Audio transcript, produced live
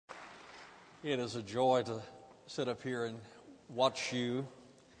It is a joy to sit up here and watch you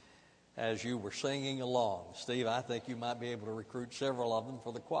as you were singing along. Steve, I think you might be able to recruit several of them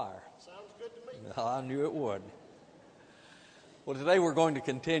for the choir. Sounds good to me. I knew it would. Well, today we're going to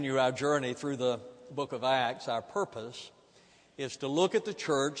continue our journey through the book of Acts. Our purpose is to look at the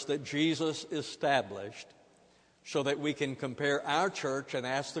church that Jesus established so that we can compare our church and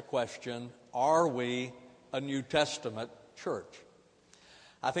ask the question, are we a New Testament church?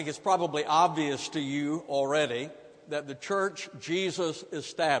 I think it's probably obvious to you already that the church Jesus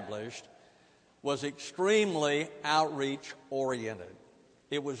established was extremely outreach-oriented.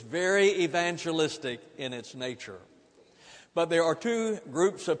 It was very evangelistic in its nature. But there are two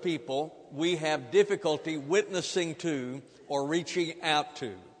groups of people we have difficulty witnessing to or reaching out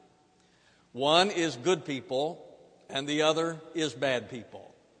to. One is good people, and the other is bad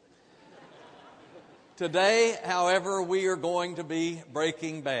people. Today, however, we are going to be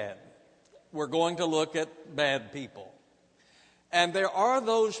breaking bad. We're going to look at bad people. And there are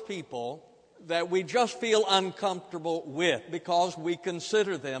those people that we just feel uncomfortable with because we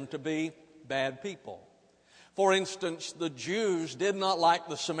consider them to be bad people. For instance, the Jews did not like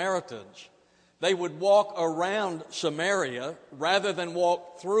the Samaritans. They would walk around Samaria rather than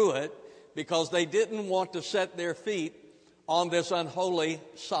walk through it because they didn't want to set their feet on this unholy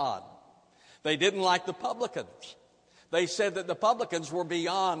sod. They didn't like the publicans. They said that the publicans were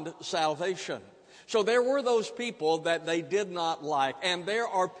beyond salvation. So there were those people that they did not like. And there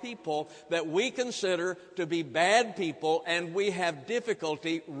are people that we consider to be bad people, and we have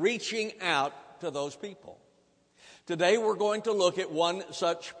difficulty reaching out to those people. Today we're going to look at one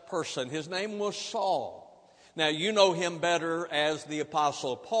such person. His name was Saul. Now, you know him better as the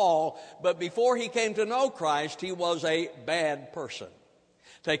Apostle Paul, but before he came to know Christ, he was a bad person.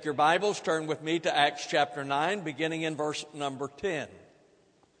 Take your Bibles, turn with me to Acts chapter 9, beginning in verse number 10.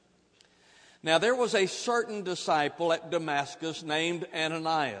 Now there was a certain disciple at Damascus named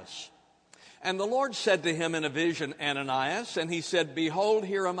Ananias. And the Lord said to him in a vision, Ananias, and he said, Behold,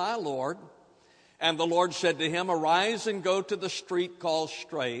 here am I, Lord. And the Lord said to him, Arise and go to the street called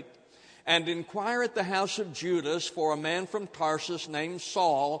Straight, and inquire at the house of Judas for a man from Tarsus named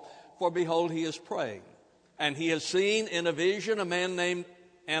Saul, for behold, he is praying. And he has seen in a vision a man named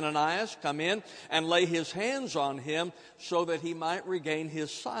Ananias come in and lay his hands on him so that he might regain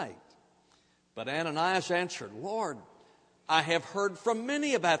his sight. But Ananias answered, Lord, I have heard from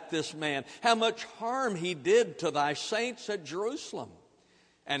many about this man, how much harm he did to thy saints at Jerusalem.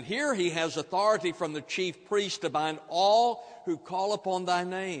 And here he has authority from the chief priest to bind all who call upon thy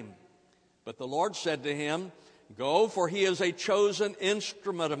name. But the Lord said to him, Go, for he is a chosen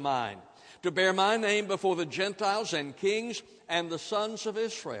instrument of mine, to bear my name before the Gentiles and kings and the sons of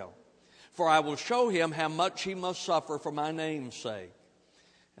Israel. For I will show him how much he must suffer for my name's sake.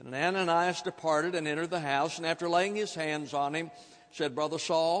 And Ananias departed and entered the house, and after laying his hands on him, said, Brother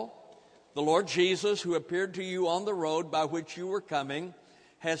Saul, the Lord Jesus, who appeared to you on the road by which you were coming,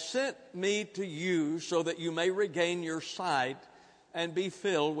 has sent me to you so that you may regain your sight and be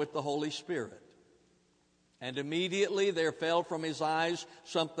filled with the Holy Spirit. And immediately there fell from his eyes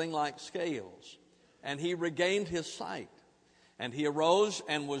something like scales, and he regained his sight. And he arose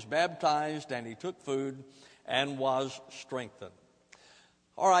and was baptized, and he took food and was strengthened.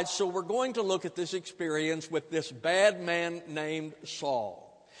 All right, so we're going to look at this experience with this bad man named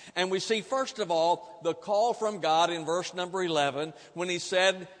Saul. And we see, first of all, the call from God in verse number 11 when he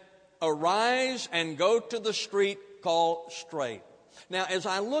said, Arise and go to the street called Straight. Now, as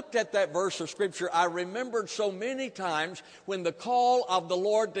I looked at that verse of Scripture, I remembered so many times when the call of the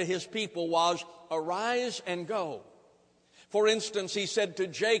Lord to his people was, Arise and go. For instance, he said to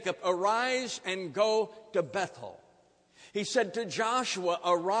Jacob, Arise and go to Bethel. He said to Joshua,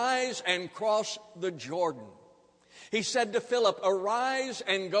 Arise and cross the Jordan. He said to Philip, Arise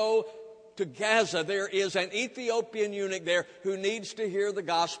and go to Gaza. There is an Ethiopian eunuch there who needs to hear the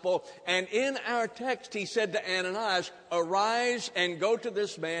gospel. And in our text, he said to Ananias, Arise and go to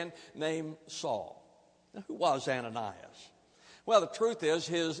this man named Saul. Now, who was Ananias? Well, the truth is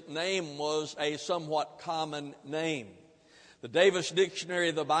his name was a somewhat common name. The Davis Dictionary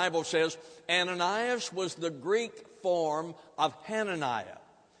of the Bible says Ananias was the Greek form of Hananiah,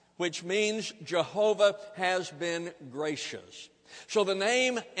 which means Jehovah has been gracious. So the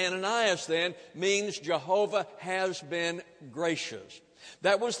name Ananias then means Jehovah has been gracious.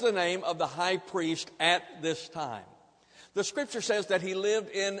 That was the name of the high priest at this time. The scripture says that he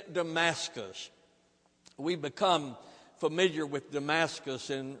lived in Damascus. We become familiar with Damascus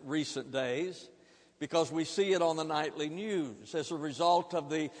in recent days because we see it on the nightly news as a result of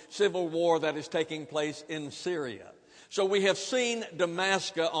the civil war that is taking place in Syria. So we have seen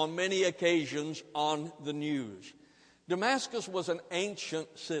Damascus on many occasions on the news. Damascus was an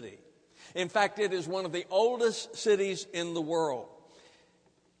ancient city. In fact, it is one of the oldest cities in the world.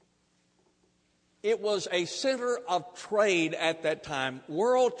 It was a center of trade at that time,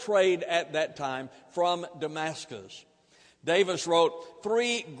 world trade at that time from Damascus. Davis wrote,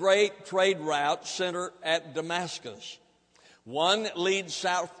 3 great trade routes center at Damascus. One leads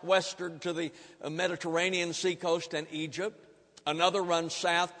southwestward to the Mediterranean seacoast and Egypt. Another runs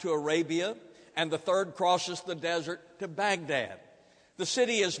south to Arabia. And the third crosses the desert to Baghdad. The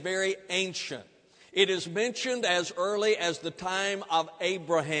city is very ancient. It is mentioned as early as the time of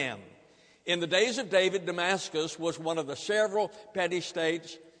Abraham. In the days of David, Damascus was one of the several petty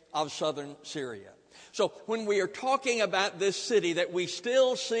states of southern Syria. So when we are talking about this city that we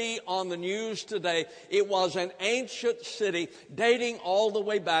still see on the news today, it was an ancient city dating all the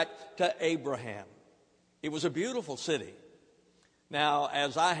way back to Abraham. It was a beautiful city. Now,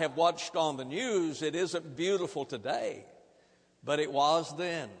 as I have watched on the news, it isn't beautiful today, but it was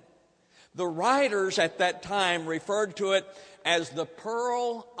then. The writers at that time referred to it as the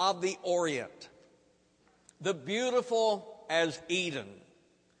Pearl of the Orient, the beautiful as Eden,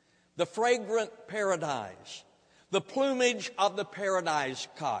 the fragrant paradise, the plumage of the paradise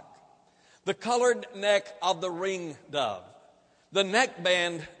cock, the colored neck of the ring dove, the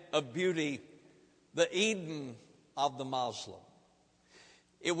neckband of beauty, the Eden of the Muslim.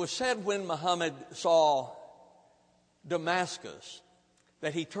 It was said when Muhammad saw Damascus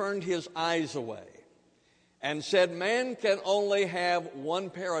that he turned his eyes away and said, man can only have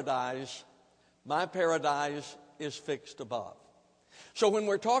one paradise. My paradise is fixed above. So when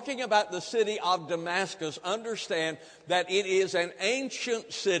we're talking about the city of Damascus, understand that it is an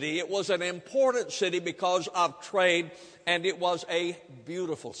ancient city. It was an important city because of trade, and it was a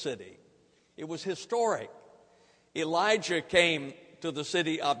beautiful city. It was historic. Elijah came to the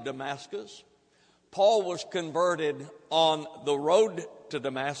city of Damascus. Paul was converted on the road to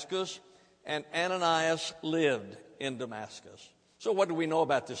Damascus, and Ananias lived in Damascus. So what do we know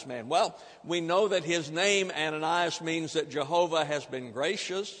about this man? Well, we know that his name, Ananias, means that Jehovah has been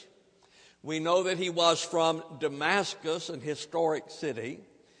gracious. We know that he was from Damascus, an historic city.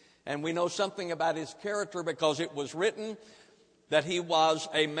 And we know something about his character because it was written that he was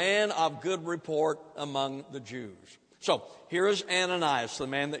a man of good report among the Jews. So here is Ananias, the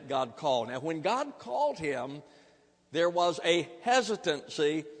man that God called. Now, when God called him, there was a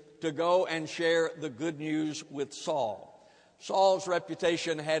hesitancy to go and share the good news with Saul. Saul's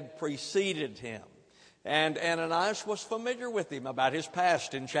reputation had preceded him, and Ananias was familiar with him about his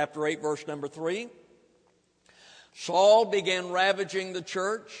past. In chapter 8, verse number 3, Saul began ravaging the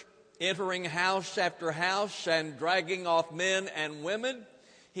church, entering house after house and dragging off men and women.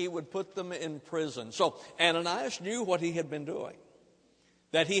 He would put them in prison. So Ananias knew what he had been doing,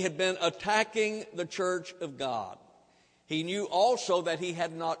 that he had been attacking the church of God. He knew also that he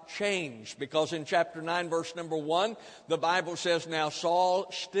had not changed, because in chapter 9, verse number 1, the Bible says, now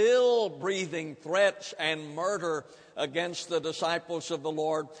Saul, still breathing threats and murder against the disciples of the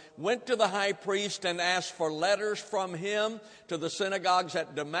Lord, went to the high priest and asked for letters from him to the synagogues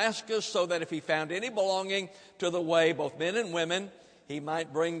at Damascus, so that if he found any belonging to the way, both men and women, he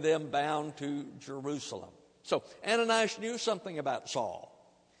might bring them bound to Jerusalem. So Ananias knew something about Saul.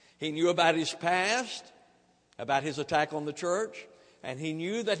 He knew about his past, about his attack on the church, and he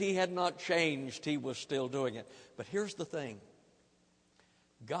knew that he had not changed. He was still doing it. But here's the thing.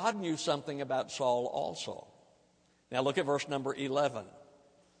 God knew something about Saul also. Now look at verse number 11.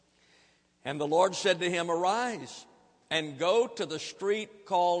 And the Lord said to him, arise and go to the street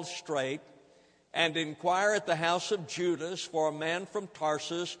called Straight, and inquire at the house of Judas for a man from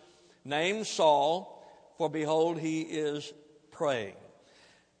Tarsus named Saul, for behold, he is praying.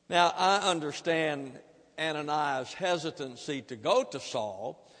 Now, I understand Ananias' hesitancy to go to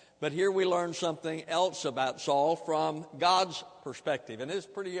Saul, but here we learn something else about Saul from God's perspective, and it's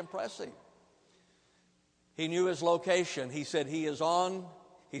pretty impressive. He knew his location. He said he's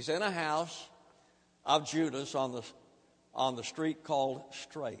in a house of Judas on the street called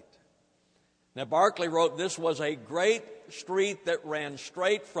Straight. Now, Barclay wrote this was a great street that ran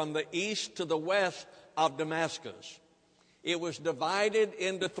straight from the east to the west of Damascus. It was divided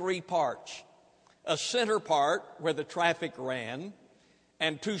into 3 parts. A center part where the traffic ran,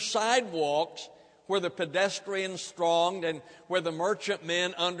 and 2 sidewalks where the pedestrians thronged and where the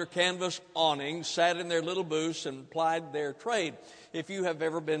merchantmen under canvas awnings sat in their little booths and plied their trade. If you have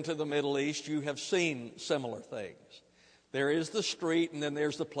ever been to the Middle East, you have seen similar things. There is the street, and then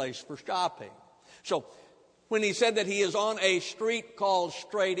there's the place for shopping. So When he said that he is on a street called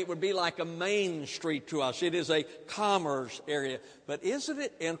Straight, it would be like a main street to us. It is a commerce area. But isn't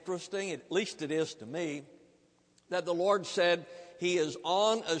it interesting, at least it is to me, that the Lord said he is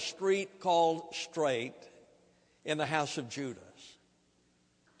on a street called Straight in the house of Judas?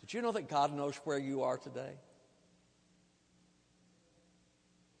 Did you know that God knows where you are today?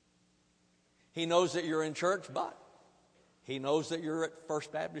 He knows that you're in church, but he knows that you're at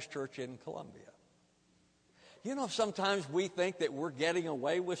First Baptist Church in Columbia. You know, sometimes we think that we're getting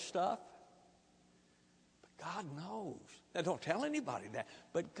away with stuff, but God knows. Now, don't tell anybody that,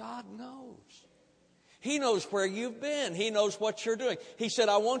 but God knows. He knows where you've been. He knows what you're doing. He said,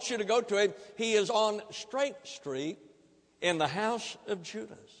 I want you to go to him. He is on Straight Street in the house of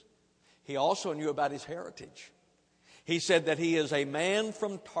Judas. He also knew about his heritage. He said that he is a man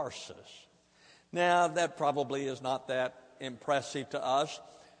from Tarsus. Now, that probably is not that impressive to us.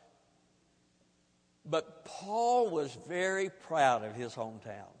 But Paul was very proud of his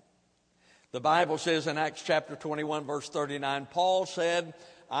hometown. The Bible says in Acts chapter 21, verse 39, Paul said,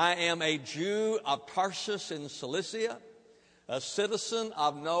 I am a Jew of Tarsus in Cilicia, a citizen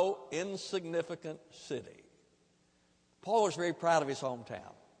of no insignificant city. Paul was very proud of his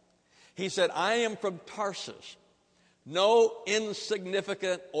hometown. He said, I am from Tarsus, no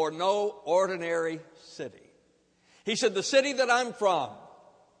insignificant or no ordinary city. He said, the city that I'm from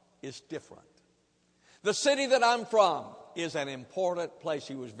is different. The city that I'm from is an important place.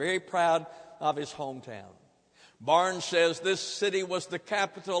 He was very proud of his hometown. Barnes says this city was the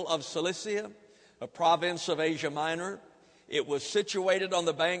capital of Cilicia, a province of Asia Minor. It was situated on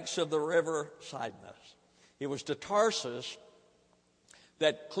the banks of the river Cydnus. It was to Tarsus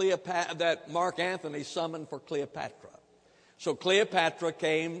that Mark Antony summoned for Cleopatra. So Cleopatra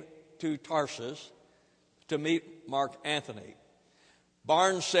came to Tarsus to meet Mark Antony.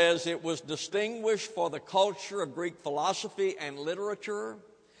 Barnes says it was distinguished for the culture of Greek philosophy and literature,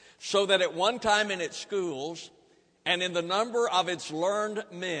 so that at one time in its schools and in the number of its learned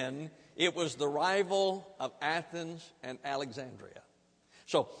men, it was the rival of Athens and Alexandria.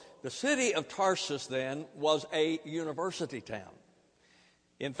 So the city of Tarsus then was a university town.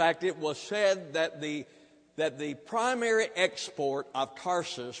 In fact, it was said that the primary export of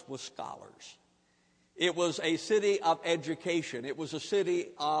Tarsus was scholars. It was a city of education. It was a city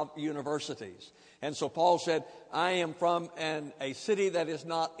of universities. And so Paul said, I am from a city that is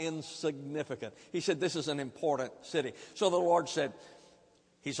not insignificant. He said, this is an important city. So the Lord said,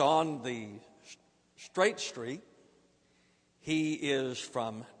 he's on the Straight Street. He is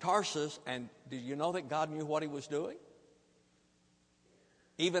from Tarsus. And did you know that God knew what he was doing?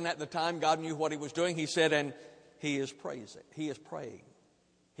 Even at the time God knew what he was doing, he said, and he is praising. He is praying.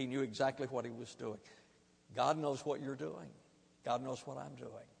 He knew exactly what he was doing. God knows what you're doing. God knows what I'm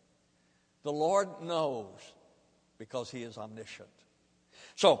doing. The Lord knows because he is omniscient.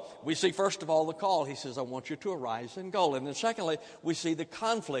 So we see, first of all, the call. He says, I want you to arise and go. And then secondly, we see the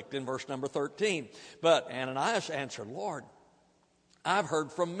conflict in verse number 13. But Ananias answered, Lord, I've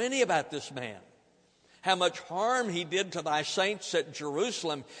heard from many about this man, how much harm he did to thy saints at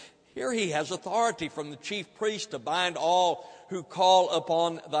Jerusalem. Here he has authority from the chief priest to bind all who call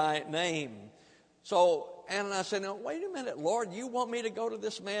upon thy name. So Ananias said, now, wait a minute, Lord, you want me to go to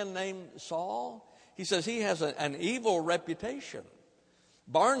this man named Saul? He says he has an evil reputation.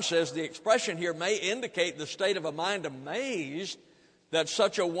 Barnes says the expression here may indicate the state of a mind amazed that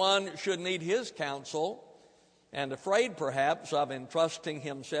such a one should need his counsel, and afraid perhaps of entrusting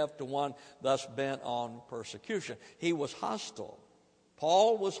himself to one thus bent on persecution. He was hostile.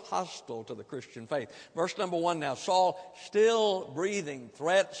 Paul was hostile to the Christian faith. Verse number 1 now, Saul still breathing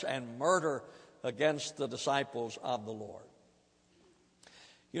threats and murder against the disciples of the Lord.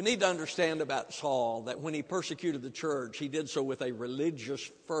 You need to understand about Saul that when he persecuted the church, he did so with a religious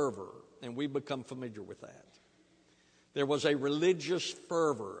fervor, and we become familiar with that. There was a religious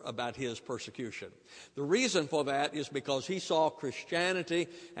fervor about his persecution. The reason for that is because he saw Christianity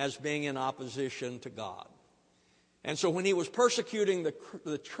as being in opposition to God. And so when he was persecuting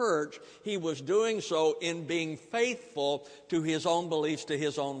the church, he was doing so in being faithful to his own beliefs, to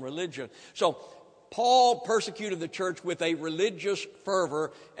his own religion. So Paul persecuted the church with a religious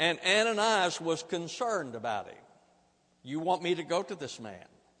fervor, and Ananias was concerned about him. You want me to go to this man?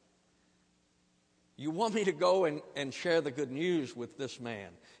 You want me to go and share the good news with this man?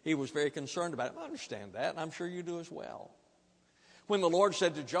 He was very concerned about it. I understand that, and I'm sure you do as well. When the Lord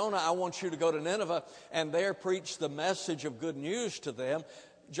said to Jonah, I want you to go to Nineveh and there preach the message of good news to them,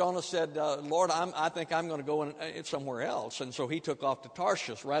 Jonah said, Lord, I think I'm going to go somewhere else. And so he took off to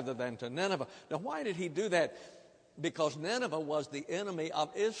Tarshish rather than to Nineveh. Now, why did he do that? Because Nineveh was the enemy of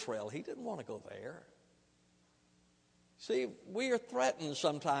Israel. He didn't want to go there. See, we are threatened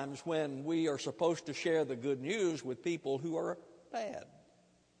sometimes when we are supposed to share the good news with people who are bad.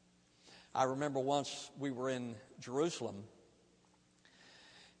 I remember once we were in Jerusalem,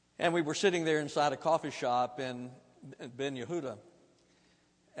 and we were sitting there inside a coffee shop in Ben Yehuda,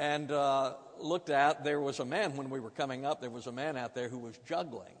 and looked out. There was a man, when we were coming up, there was a man out there who was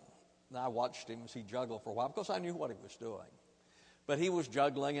juggling. And I watched him as he juggled for a while because I knew what he was doing. But he was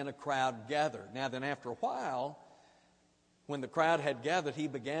juggling and a crowd gathered. Now then, after a while, when the crowd had gathered, he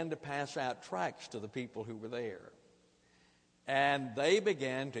began to pass out tracts to the people who were there. And they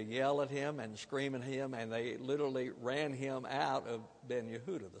began to yell at him and scream at him, and they literally ran him out of Ben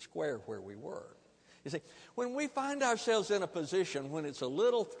Yehuda, the square where we were. You see, when we find ourselves in a position when it's a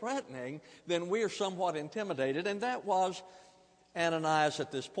little threatening, then we are somewhat intimidated, and that was Ananias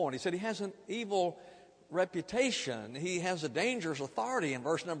at this point. He said he has an evil reputation. He has a dangerous authority. In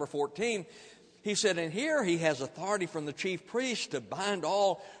verse number 14, he said, and here he has authority from the chief priest to bind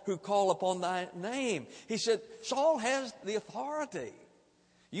all who call upon thy name. He said, Saul has the authority.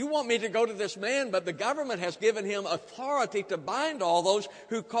 You want me to go to this man, but the government has given him authority to bind all those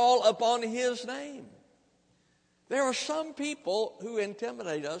who call upon his name. There are some people who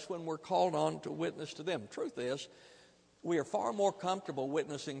intimidate us when we're called on to witness to them. Truth is, we are far more comfortable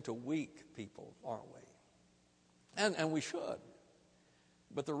witnessing to weak people, aren't we? And we should.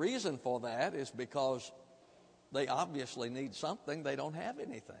 But the reason for that is because they obviously need something. They don't have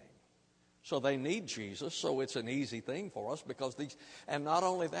anything. So they need Jesus, so it's an easy thing for us because and not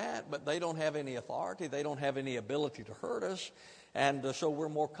only that, but they don't have any authority. They don't have any ability to hurt us. And so we're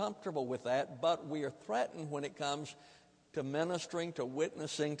more comfortable with that. But we are threatened when it comes to ministering, to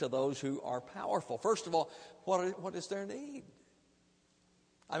witnessing to those who are powerful. First of all, what is their need?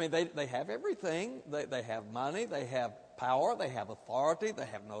 I mean, they have everything. They have money, they have power, they have authority, they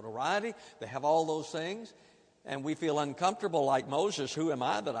have notoriety, they have all those things. And we feel uncomfortable like Moses. Who am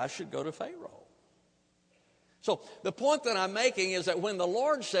I that I should go to Pharaoh? So the point that I'm making is that when the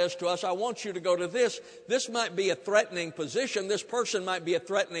Lord says to us, I want you to go to this might be a threatening position. This person might be a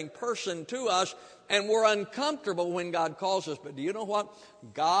threatening person to us. And we're uncomfortable when God calls us. But do you know what?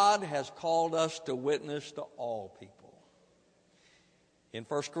 God has called us to witness to all people. In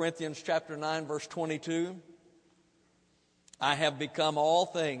 1 Corinthians chapter 9, verse 22, I have become all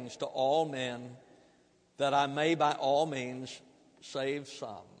things to all men, that I may by all means save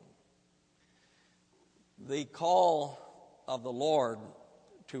some. The call of the Lord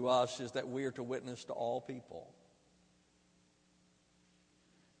to us is that we are to witness to all people.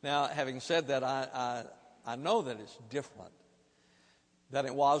 Now, having said that, I know that it's different than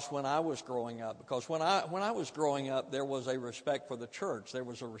it was when I was growing up. Because when I was growing up, there was a respect for the church. There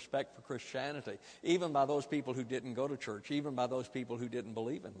was a respect for Christianity, even by those people who didn't go to church, even by those people who didn't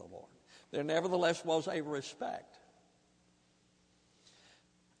believe in the Lord. There nevertheless was a respect.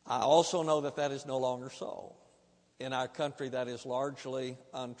 I also know that that is no longer so. In our country, that is largely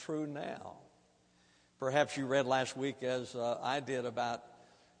untrue now. Perhaps you read last week, as I did, about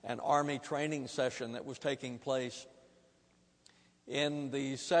an Army training session that was taking place. In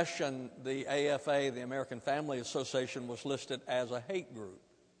the session, the AFA, the American Family Association, was listed as a hate group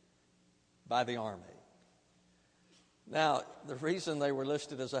by the Army. Now, the reason they were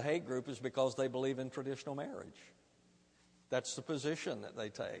listed as a hate group is because they believe in traditional marriage. That's the position that they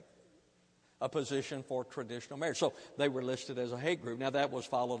take, a position for traditional marriage. So they were listed as a hate group. Now, that was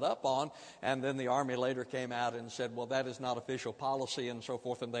followed up on, and then the Army later came out and said, well, that is not official policy and so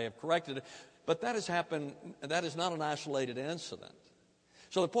forth, and they have corrected it. But that has happened, that is not an isolated incident.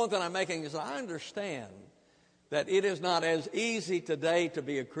 So the point that I'm making is that I understand that it is not as easy today to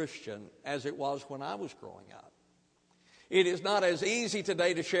be a Christian as it was when I was growing up. It is not as easy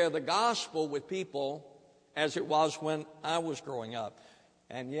today to share the gospel with people as it was when I was growing up.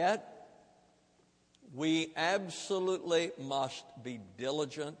 And yet, we absolutely must be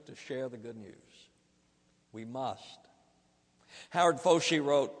diligent to share the good news. We must. Howard Foshee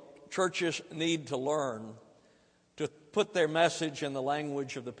wrote, churches need to learn to put their message in the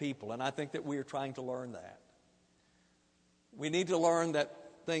language of the people. And I think that we are trying to learn that. We need to learn that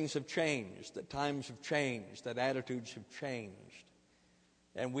things have changed, that times have changed, that attitudes have changed.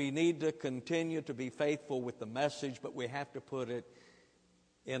 And we need to continue to be faithful with the message, but we have to put it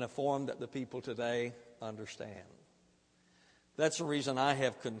in a form that the people today understand. That's the reason I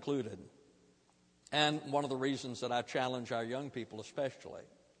have concluded, and one of the reasons that I challenge our young people especially.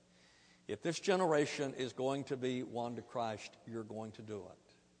 If this generation is going to be won to Christ, you're going to do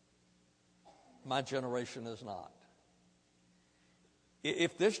it. My generation is not.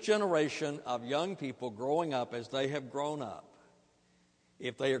 If this generation of young people growing up as they have grown up,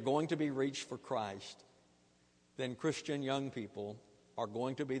 if they are going to be reached for Christ, then Christian young people are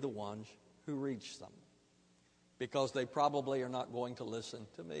going to be the ones who reach them, because they probably are not going to listen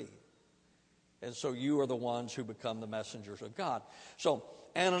to me. And so you are the ones who become the messengers of God. So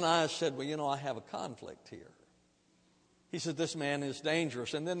Ananias said, well, I have a conflict here. He said, this man is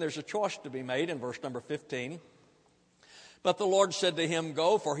dangerous. And then there's a choice to be made in verse number 15. But the Lord said to him,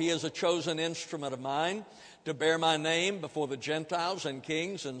 go, for he is a chosen instrument of mine to bear my name before the Gentiles and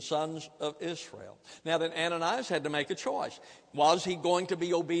kings and sons of Israel. Now then, Ananias had to make a choice. Was he going to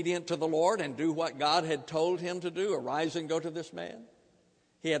be obedient to the Lord and do what God had told him to do, arise and go to this man?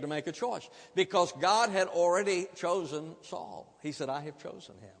 He had to make a choice, because God had already chosen Saul. He said, I have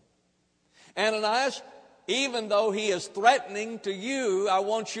chosen him. Ananias, even though he is threatening to you, I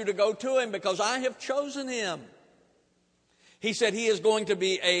want you to go to him because I have chosen him. He said he is going to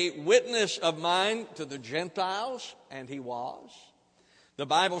be a witness of mine to the Gentiles, and he was. The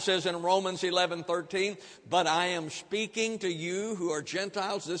Bible says in Romans 11:13, but I am speaking to you who are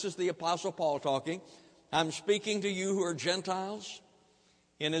Gentiles. This is the Apostle Paul talking. I'm speaking to you who are Gentiles.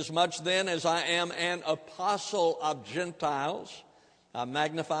 Inasmuch then as I am an apostle of Gentiles, I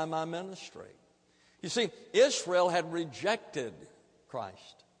magnify my ministry. You see, Israel had rejected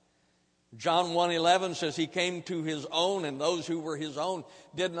Christ. John 1:11 says he came to his own, and those who were his own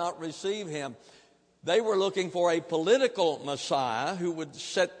did not receive him. They were looking for a political Messiah who would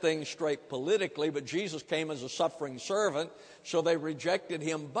set things straight politically, but Jesus came as a suffering servant, so they rejected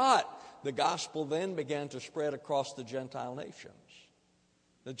him. But the gospel then began to spread across the Gentile nations.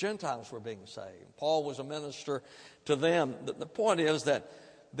 The Gentiles were being saved. Paul was a minister to them. The point is that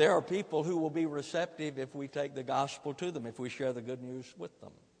there are people who will be receptive if we take the gospel to them, if we share the good news with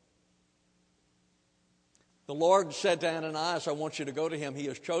them. The Lord said to Ananias, I want you to go to him. He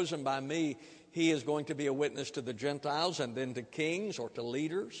is chosen by me. He is going to be a witness to the Gentiles and then to kings or to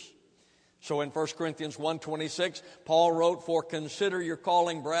leaders. So in 1 Corinthians 1:26, Paul wrote, for consider your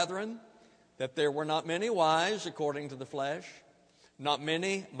calling, brethren, that there were not many wise according to the flesh, not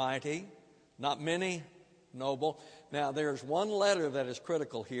many mighty, not many noble. Now, there's one letter that is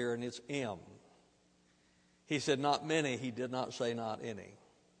critical here, and it's M. He said not many. He did not say not any.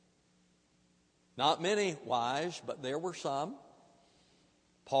 Not many wise, but there were some.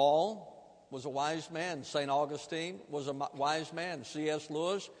 Paul was a wise man. St. Augustine was a wise man. C.S.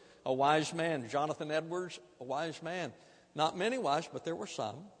 Lewis, a wise man. Jonathan Edwards, a wise man. Not many wise, but there were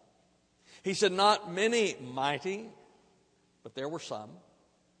some. He said not many mighty, but there were some.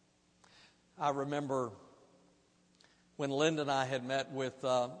 I remember when Linda and I had met with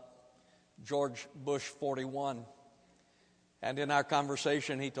George Bush 41. And in our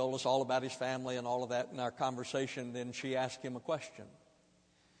conversation, he told us all about his family and all of that. In our conversation, then she asked him a question.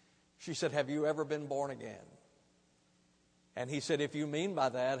 She said, have you ever been born again? And he said, if you mean by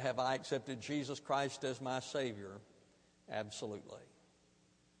that, have I accepted Jesus Christ as my Savior? Absolutely.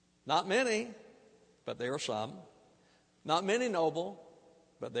 Not many, but there are some. Not many noble,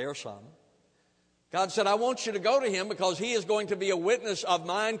 but there are some. God said, I want you to go to him because he is going to be a witness of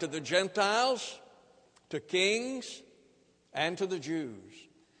mine to the Gentiles, to kings, and to the Jews.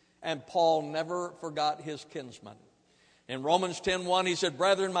 And Paul never forgot his kinsmen. In Romans 10:1, he said,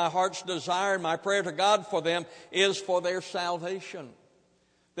 brethren, my heart's desire and my prayer to God for them is for their salvation.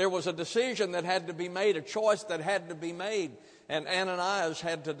 There was a decision that had to be made, a choice that had to be made. And Ananias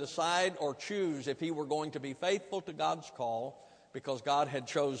had to decide or choose if he were going to be faithful to God's call, because God had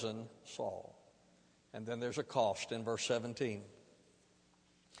chosen Saul. And then there's a cost in verse 17.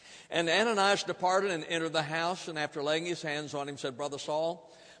 And Ananias departed and entered the house, and after laying his hands on him, said, Brother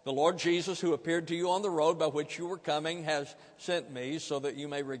Saul, the Lord Jesus, who appeared to you on the road by which you were coming, has sent me so that you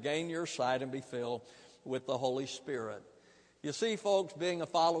may regain your sight and be filled with the Holy Spirit. You see, folks, being a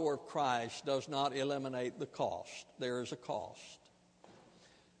follower of Christ does not eliminate the cost. There is a cost.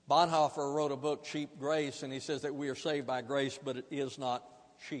 Bonhoeffer wrote a book, Cheap Grace, and he says that we are saved by grace, but it is not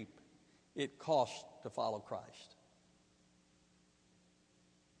cheap. It costs to follow Christ.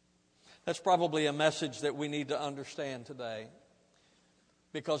 That's probably a message that we need to understand today,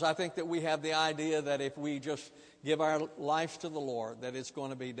 because I think that we have the idea that if we just give our life to the Lord, that it's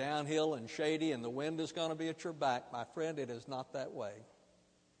going to be downhill and shady and the wind is going to be at your back. My friend, it is not that way.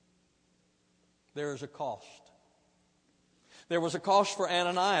 There is a cost. There was a cost for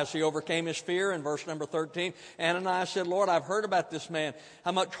Ananias. He overcame his fear in verse number 13. Ananias said, Lord, I've heard about this man,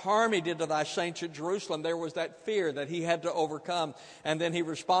 how much harm he did to thy saints at Jerusalem. There was that fear that he had to overcome. And then he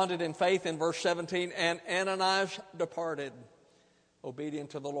responded in faith in verse 17, and Ananias departed, obedient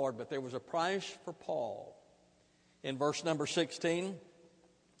to the Lord. But there was a price for Paul. In verse number 16,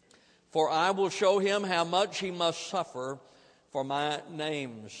 for I will show him how much he must suffer for my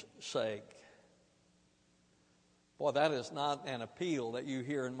name's sake. Boy, that is not an appeal that you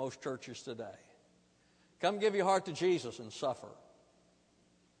hear in most churches today. Come give your heart to Jesus and suffer.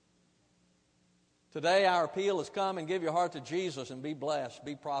 Today our appeal is come and give your heart to Jesus and be blessed,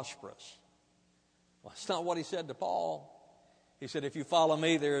 be prosperous. Well, that's not what he said to Paul. He said, if you follow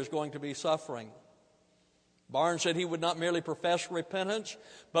me, there is going to be suffering. Barnes said he would not merely profess repentance,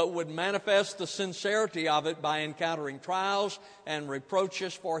 but would manifest the sincerity of it by encountering trials and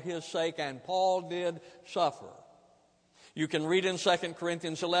reproaches for his sake, and Paul did suffer. You can read in 2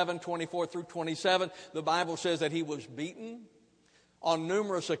 Corinthians 11, 24 through 27, the Bible says that he was beaten. On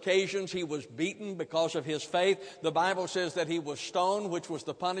numerous occasions he was beaten because of his faith. The Bible says that he was stoned, which was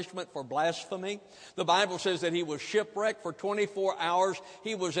the punishment for blasphemy. The Bible says that he was shipwrecked for 24 hours.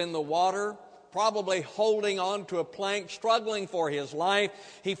 He was in the water, probably holding on to a plank, struggling for his life.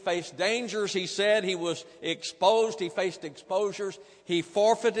 He faced dangers, he said. He was exposed. He faced exposures. He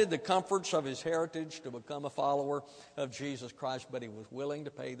forfeited the comforts of his heritage to become a follower of Jesus Christ, but he was willing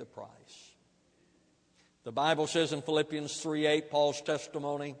to pay the price. The Bible says in Philippians 3:8, Paul's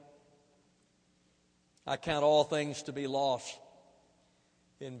testimony, I count all things to be lost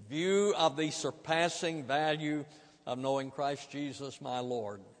in view of the surpassing value of knowing Christ Jesus my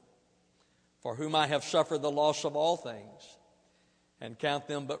Lord, for whom I have suffered the loss of all things, and count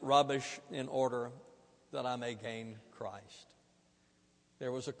them but rubbish in order that I may gain Christ.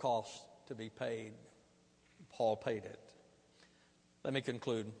 There was a cost to be paid. Paul paid it. Let me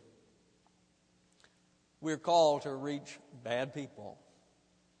conclude. We're called to reach bad people.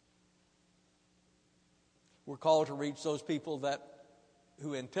 We're called to reach those people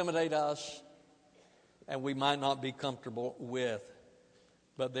who intimidate us and we might not be comfortable with.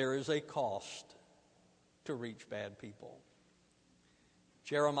 But there is a cost to reach bad people.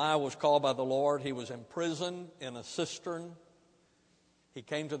 Jeremiah was called by the Lord. He was imprisoned in a cistern. He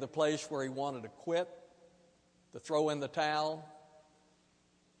came to the place where he wanted to quit, to throw in the towel.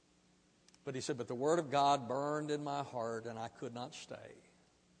 But he said, but the word of God burned in my heart and I could not stay.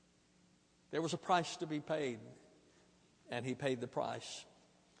 There was a price to be paid, and he paid the price.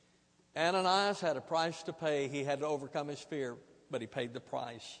 Ananias had a price to pay. He had to overcome his fear, but he paid the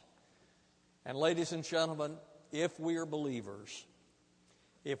price. And ladies and gentlemen, if we are believers,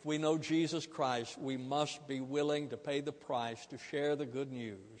 if we know Jesus Christ, we must be willing to pay the price to share the good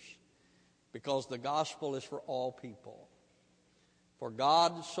news, because the gospel is for all people. For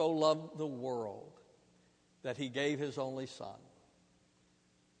God so loved the world that he gave his only Son,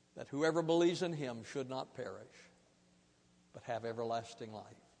 that whoever believes in him should not perish, but have everlasting life.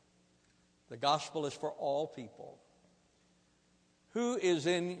 The gospel is for all people. Who is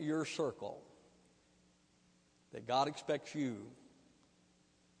in your circle that God expects you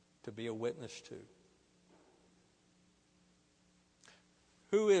to be a witness to?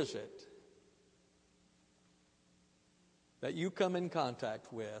 Who is it that you come in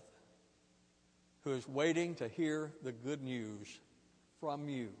contact with who is waiting to hear the good news from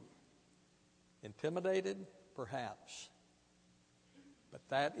you? Intimidated? Perhaps. But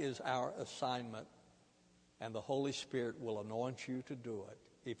that is our assignment, and the Holy Spirit will anoint you to do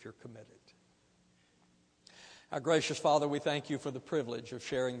it if you're committed. Our gracious Father, we thank you for the privilege of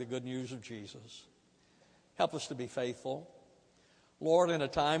sharing the good news of Jesus. Help us to be faithful. Lord, in a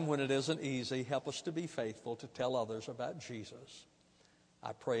time when it isn't easy, help us to be faithful to tell others about Jesus.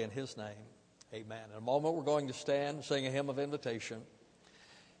 I pray in his name, amen. In a moment, we're going to stand and sing a hymn of invitation.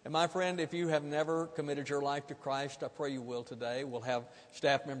 And my friend, if you have never committed your life to Christ, I pray you will today. We'll have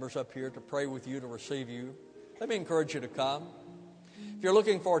staff members up here to pray with you, to receive you. Let me encourage you to come. If you're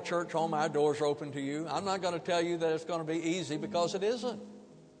looking for a church home, our doors are open to you. I'm not going to tell you that it's going to be easy, because it isn't.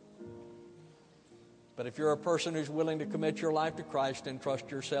 But if you're a person who's willing to commit your life to Christ and trust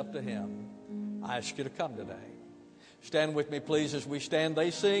yourself to him, I ask you to come today. Stand with me, please, as we stand.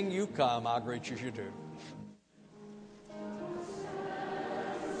 They sing, you come, I'll greet you as you do.